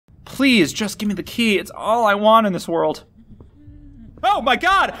Please, just give me the key. It's all I want in this world. Oh my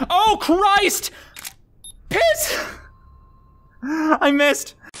God! Oh Christ! Piss! I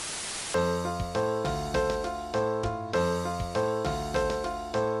missed.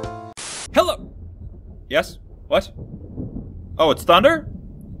 Hello. Yes? What? Oh, it's thunder?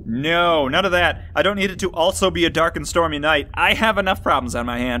 No, none of that. I don't need it to also be a dark and stormy night. I have enough problems on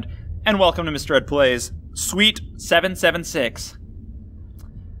my hand. And welcome to Mr. Ed Plays, Suite 776.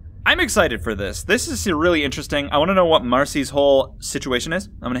 I'm excited for this. This is really interesting. I want to know what Marcy's whole situation is.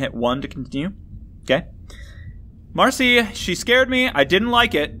 I'm going to hit 1 to continue. Okay. Marcy, she scared me. I didn't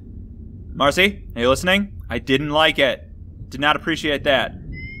like it. Marcy, are you listening? I didn't like it. Did not appreciate that.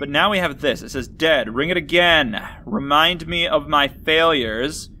 But now we have this. It says dead. Ring it again. Remind me of my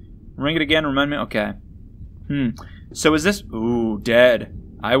failures. Ring it again. Remind me. Okay. So is this... Ooh, dead.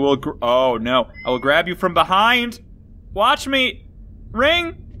 I will... Oh, no. I will grab you from behind. Watch me.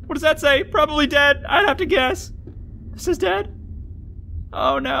 Ring. What does that say? Probably dead. I'd have to guess. This is dead?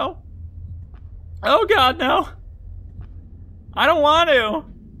 Oh, no. Oh, God, no. I don't want to.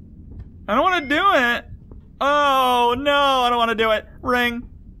 I don't want to do it. Oh, no. I don't want to do it. Ring.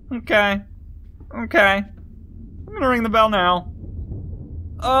 Okay. Okay. I'm going to ring the bell now.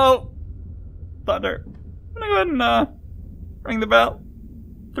 Oh. Thunder. I'm going to go ahead and ring the bell.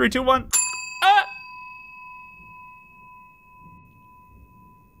 3, 2, 1. Ah!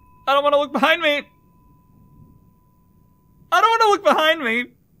 I don't want to look behind me. I don't want to look behind me.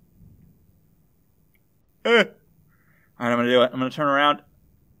 Alright, I'm going to do it. I'm going to turn around.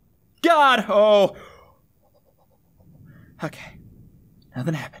 God! Oh. Okay.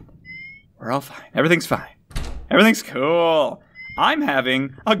 Nothing happened. We're all fine. Everything's fine. Everything's cool. I'm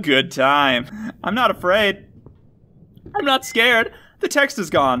having a good time. I'm not afraid. I'm not scared. The text is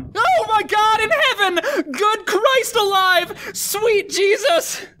gone. Oh my God, in heaven! Good Christ alive! Sweet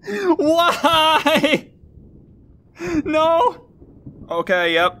Jesus! Why? No?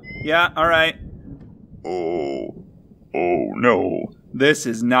 Okay, yep. Yeah, alright. Oh no. This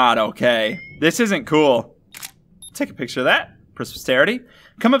is not okay. This isn't cool. Take a picture of that. For posterity.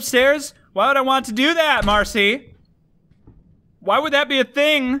 Come upstairs? Why would I want to do that, Marcy? Why would that be a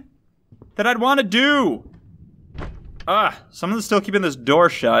thing that I'd want to do? Someone's still keeping this door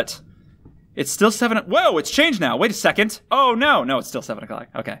shut. It's still 7. Whoa, it's changed now. Wait a second. Oh, no. No, it's still 7 o'clock.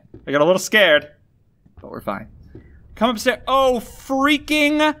 Okay. I got a little scared. But we're fine. Come upstairs. Oh,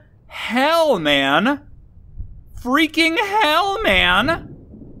 freaking hell, man. Freaking hell, man.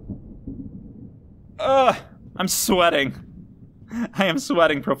 I'm sweating. I am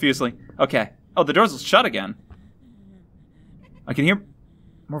sweating profusely. Okay. Oh, the door's shut again. I can hear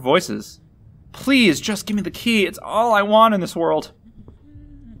more voices. Please, just give me the key. It's all I want in this world.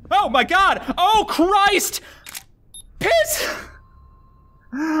 Oh my God! Oh Christ! Piss!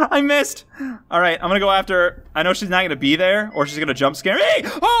 I missed. Alright, I'm gonna go after her. I know she's not gonna be there, or she's gonna jump scare me.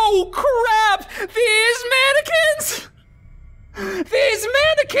 Oh crap! These mannequins! These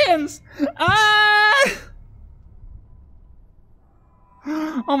mannequins!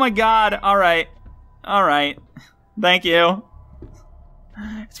 Oh my God. Alright. Alright. Thank you.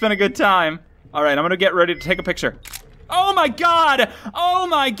 It's been a good time. Alright, I'm gonna get ready to take a picture. Oh my God! Oh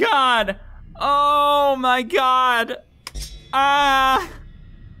my God! Oh my God!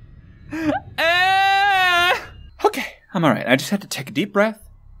 Okay, I'm alright. I just had to take a deep breath.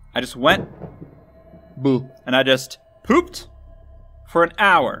 I just went, boo, and I just pooped for an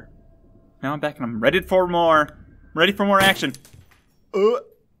hour. Now I'm back and I'm ready for more. Ready for more action.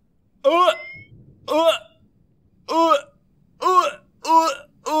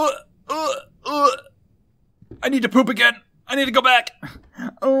 I need to poop again. I need to go back.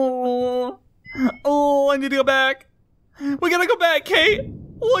 Oh, I need to go back. We gotta go back, Kate.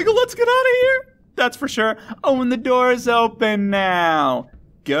 Like, let's get out of here. That's for sure. Oh, and the door's open now.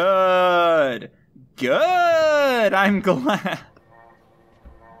 Good. Good. I'm glad.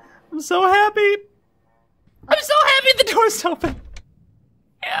 I'm so happy. I'm so happy the door's open.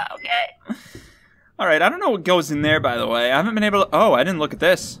 Yeah, okay. Alright, I don't know what goes in there, by the way. I haven't been able to... Oh, I didn't look at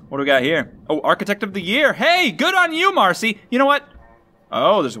this. What do we got here? Oh, Architect of the Year. Hey, good on you, Marcy. You know what?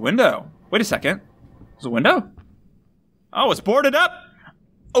 Oh, there's a window. Wait a second. There's a window? Oh, it's boarded up.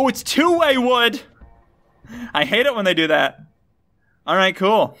 Oh, it's two-way wood. I hate it when they do that. Alright,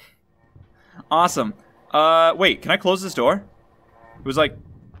 cool. Awesome. Wait, can I close this door? It was like...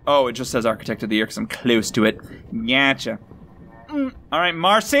 Oh, it just says Architect of the Year because I'm close to it. Gotcha. Alright,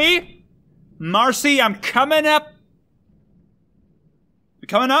 Marcy? Marcy, I'm coming up. You're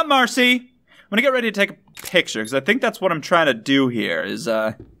coming up, Marcy. I'm gonna get ready to take a picture because I think that's what I'm trying to do here. Is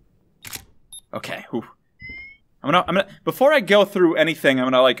okay. Whew. I'm gonna. Before I go through anything, I'm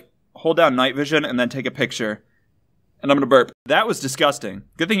gonna like hold down night vision and then take a picture. And I'm gonna burp. That was disgusting.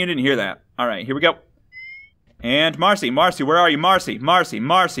 Good thing you didn't hear that. Alright, here we go. And Marcy, where are you? Marcy,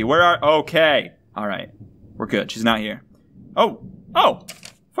 where are... Okay. Alright. We're good. She's not here. Oh.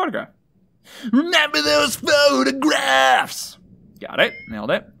 Photograph. Remember those photographs! Got it.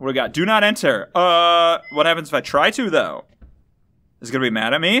 Nailed it. What do we got? Do not enter. What happens if I try to, though? Is it gonna be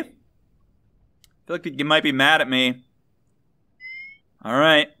mad at me? I feel like you might be mad at me.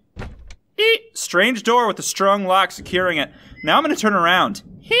 Alright. Strange door with a strong lock securing it. Now I'm gonna turn around.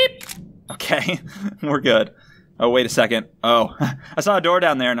 Heep. Okay. We're good. Oh, wait a second. Oh. I saw a door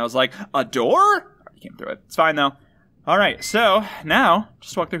down there and I was like, a door? I came through it. It's fine, though. Alright, so now,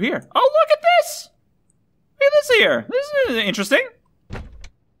 just walk through here. Oh, look at this! Look at this here. This is interesting.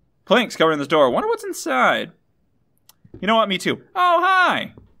 Planks covering this door. Wonder what's inside. You know what? Me too. Oh,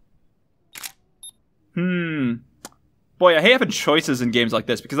 hi! Boy, I hate having choices in games like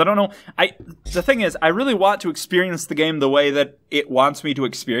this because I don't know. The thing is, I really want to experience the game the way that it wants me to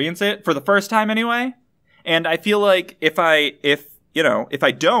experience it for the first time anyway. And I feel like if I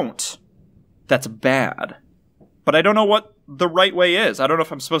don't, that's bad. But I don't know what the right way is. I don't know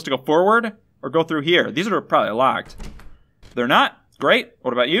if I'm supposed to go forward or go through here. These are probably locked. They're not. Great.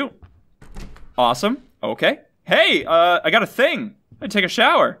 What about you? Awesome. Okay. Hey, I got a thing. I take a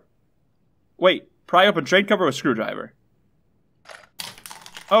shower. Wait, pry open drain cover with screwdriver.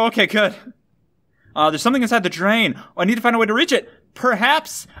 Oh, okay, good. There's something inside the drain. Oh, I need to find a way to reach it.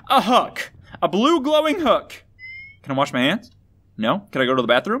 Perhaps a hook. A blue glowing hook. Can I wash my hands? No. Can I go to the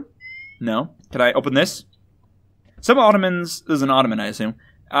bathroom? No. Can I open this? Some ottomans, this is an ottoman, I assume.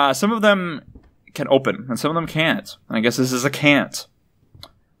 Some of them can open, and some of them can't. I guess this is a can't.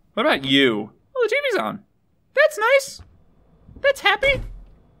 What about you? Oh, the TV's on. That's nice. That's happy.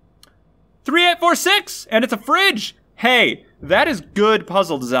 3846, and it's a fridge. Hey, that is good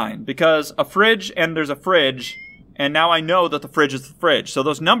puzzle design, because a fridge and there's a fridge, and now I know that the fridge is the fridge. So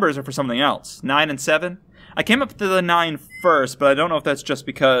those numbers are for something else. 9 and 7. I came up to the 9 first, but I don't know if that's just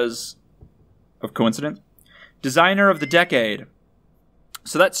because of coincidence. Designer of the decade.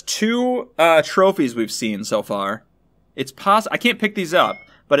 So that's 2 trophies we've seen so far. It's I can't pick these up,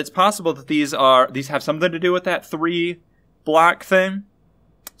 but it's possible that these have something to do with that 3 block thing.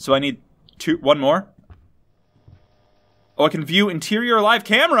 So I need 1 more. Oh, I can view interior live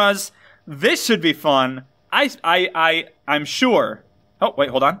cameras. This should be fun. I'm sure. Oh,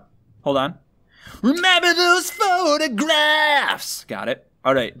 wait, hold on. Remember those photographs. Got it.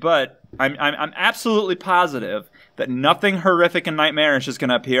 All right, but I'm absolutely positive that nothing horrific and nightmarish is going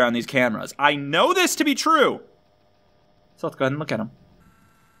to appear on these cameras. I know this to be true. So let's go ahead and look at them.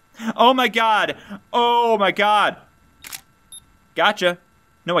 Oh my god. Oh my god. Gotcha.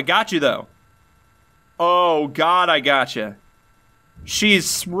 No, I got you though. Oh god, I gotcha.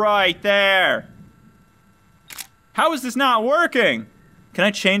 She's right there. How is this not working? Can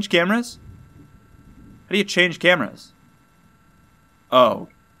I change cameras? How do you change cameras? Oh,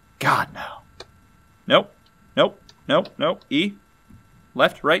 God, no. Nope. Nope. Nope. Nope. E.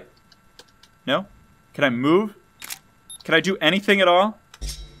 Left, right. No. Can I move? Can I do anything at all?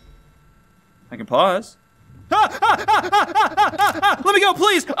 I can pause. Let me go,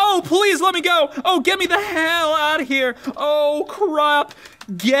 please. Oh, please let me go. Oh, get me the hell out of here. Oh, crap.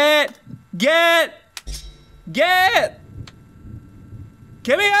 Get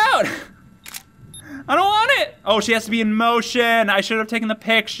me out. I don't want it. Oh, she has to be in motion. I should have taken the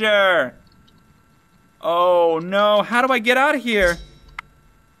picture. Oh, no. How do I get out of here?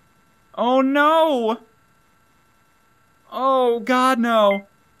 Oh, no. Oh, God, no.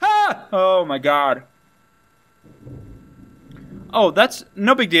 Ah! Oh, my God. Oh, that's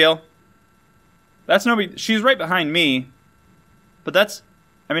no big deal. That's no big... She's right behind me. But that's...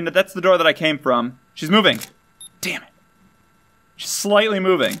 I mean, that's the door that I came from. She's moving. Damn it. She's slightly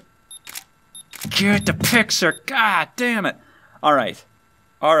moving. Get the picture. God damn it. Alright.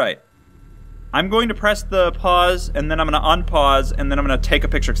 Alright. I'm going to press the pause, and then I'm going to unpause, and then I'm going to take a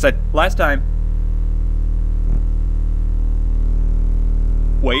picture. Because last time...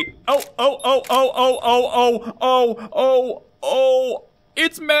 Wait. Oh,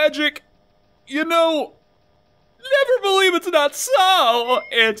 it's magic. You know, never believe it's not so.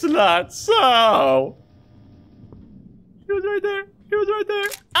 It's not so. She was right there. She was right there.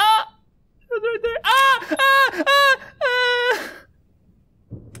 Ah! She was right there. Ah! Ah! Ah!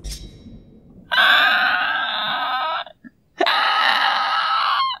 Ah!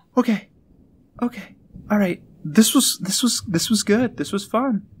 Ah! Okay. Okay. All right. This was good. This was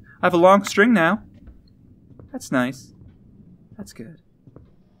fun. I have a long string now. That's nice. That's good.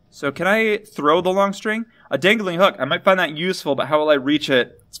 So can I throw the long string? A dangling hook. I might find that useful, but how will I reach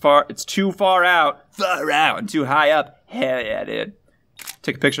it It's too far out. Far out and too high up. Hell yeah, dude.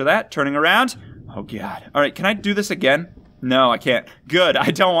 Take a picture of that. Turning around. Oh, God. All right, can I do this again? No, I can't. Good,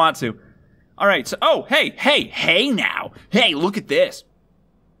 I don't want to. All right, so, oh, hey now. Hey, look at this.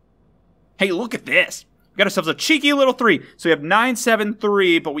 Hey, look at this. We got ourselves a cheeky little 3. So we have 9, 7,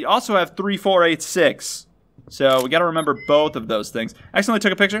 3, but we also have 3, 4, 8, 6. So we got to remember both of those things. Accidentally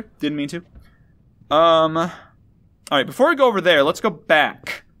took a picture. Didn't mean to. All right, before we go over there, let's go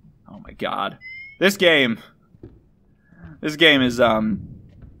back. Oh my God. This game is,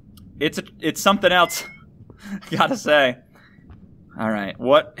 it's something else. Gotta say. All right,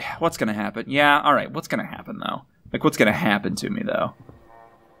 what's gonna happen? Yeah, all right, what's gonna happen, though? Like, what's gonna happen to me, though?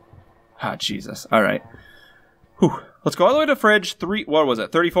 Ah, Jesus. All right. Whew. Let's go all the way to fridge. What was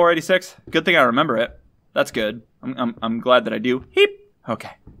it? 3486? Good thing I remember it. That's good. I'm glad that I do. Heap.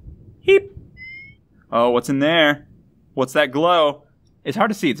 Okay. Heap. Oh, what's in there? What's that glow? It's hard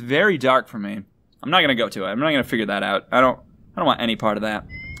to see. It's very dark for me. I'm not gonna go to it. I'm not gonna figure that out. I don't want any part of that.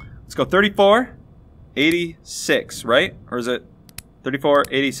 Let's go 3486, right? Or is it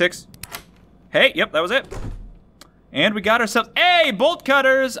 3486? Hey, yep, that was it. And we got ourselves, hey, bolt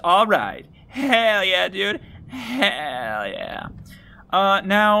cutters. All right. Hell yeah, dude. Hell yeah.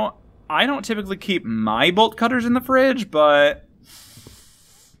 Now, I don't typically keep my bolt cutters in the fridge, but...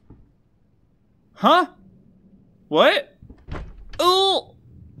 Huh? What? Oh!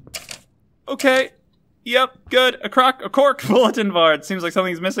 Okay. Yep, good. A cork bulletin board. Seems like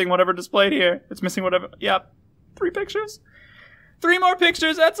something's missing, whatever displayed here. It's missing whatever. Yep. 3 pictures. 3 more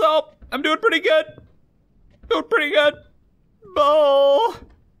pictures, that's all. I'm doing pretty good. Doing pretty good.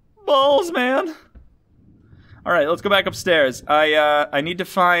 Balls, man. All right, let's go back upstairs. I need to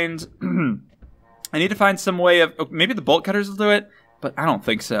find I need to find some way of maybe the bolt cutters will do it, but I don't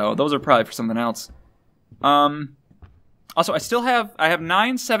think so. Those are probably for something else. Also, I have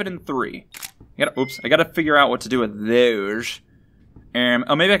 9, 7, and 3. I gotta figure out what to do with those.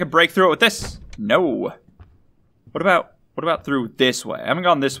 Oh, maybe I could break through it with this. No. What about through this way? I haven't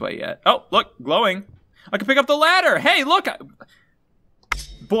gone this way yet. Oh, look, glowing. I can pick up the ladder. Hey, look.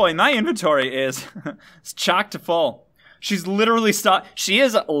 Boy, my inventory is it's chock to full. She is literally stalking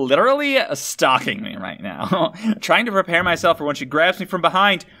me right now. Trying to prepare myself for when she grabs me from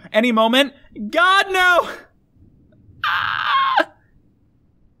behind any moment. God, no! Ah!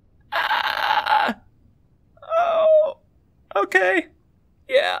 Ah! Oh, okay.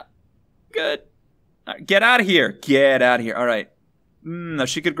 Yeah, good. Get out of here. Get out of here. All right.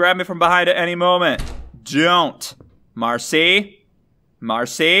 She could grab me from behind at any moment. Don't. Marcy?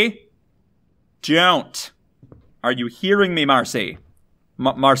 Marcy? Don't. Are you hearing me, Marcy?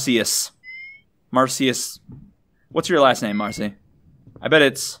 Marcius. Marcius. What's your last name, Marcy? I bet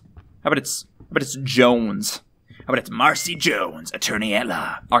it's Jones. I bet it's Marcy Jones, attorney at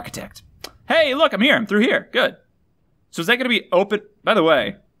law, architect. Hey, look, I'm here. I'm through here. Good. So is that going to be open? By the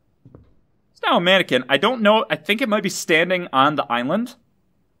way, it's now a mannequin. I don't know. I think it might be standing on the island.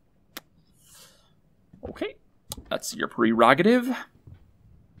 Okay. That's your prerogative.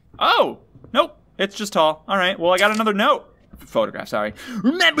 Oh, nope. It's just tall. All right. Well, I got another note. Photograph, sorry.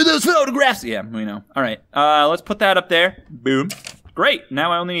 Remember those photographs? Yeah, we know. All right. Let's put that up there. Boom. Great.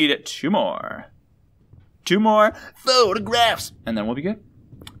 Now I only need 2 more. 2 more photographs. And then we'll be good.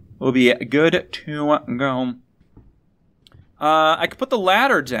 We'll be good to go. I could put the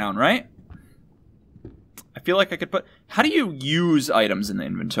ladder down, right? I feel like I could put... How do you use items in the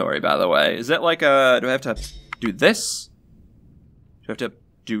inventory, by the way? Is that like a... Do I have to do this? Do I have to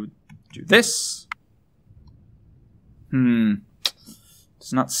do this?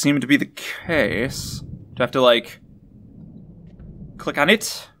 Does not seem to be the case. Do I have to, like... Click on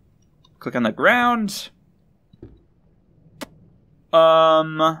it? Click on the ground?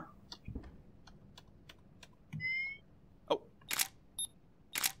 Oh.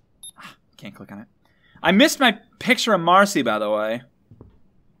 Can't click on it. I missed my picture of Marcy, by the way.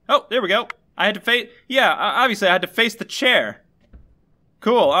 Oh, there we go. I had to face... Yeah, obviously I had to face the chair.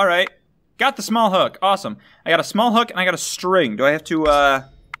 Cool, alright. Got the small hook. Awesome. I got a small hook and I got a string. Do I have to,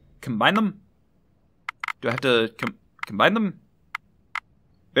 combine them? Do I have to combine them?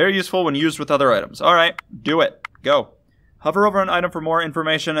 Very useful when used with other items. Alright, do it. Go. Hover over an item for more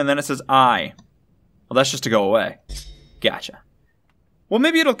information, and then it says I. Well, that's just to go away. Gotcha. Well,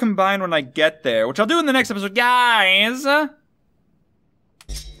 maybe it'll combine when I get there, which I'll do in the next episode. Guys!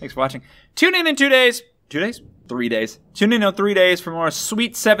 Thanks for watching. Tune in 2 days. 2 days? 3 days. Tune in 3 days for more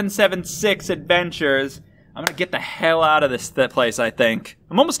sweet 776 adventures. I'm gonna get the hell out of this place, I think.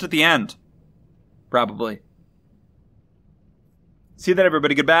 I'm almost at the end. Probably. See you then,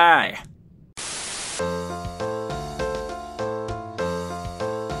 everybody. Goodbye.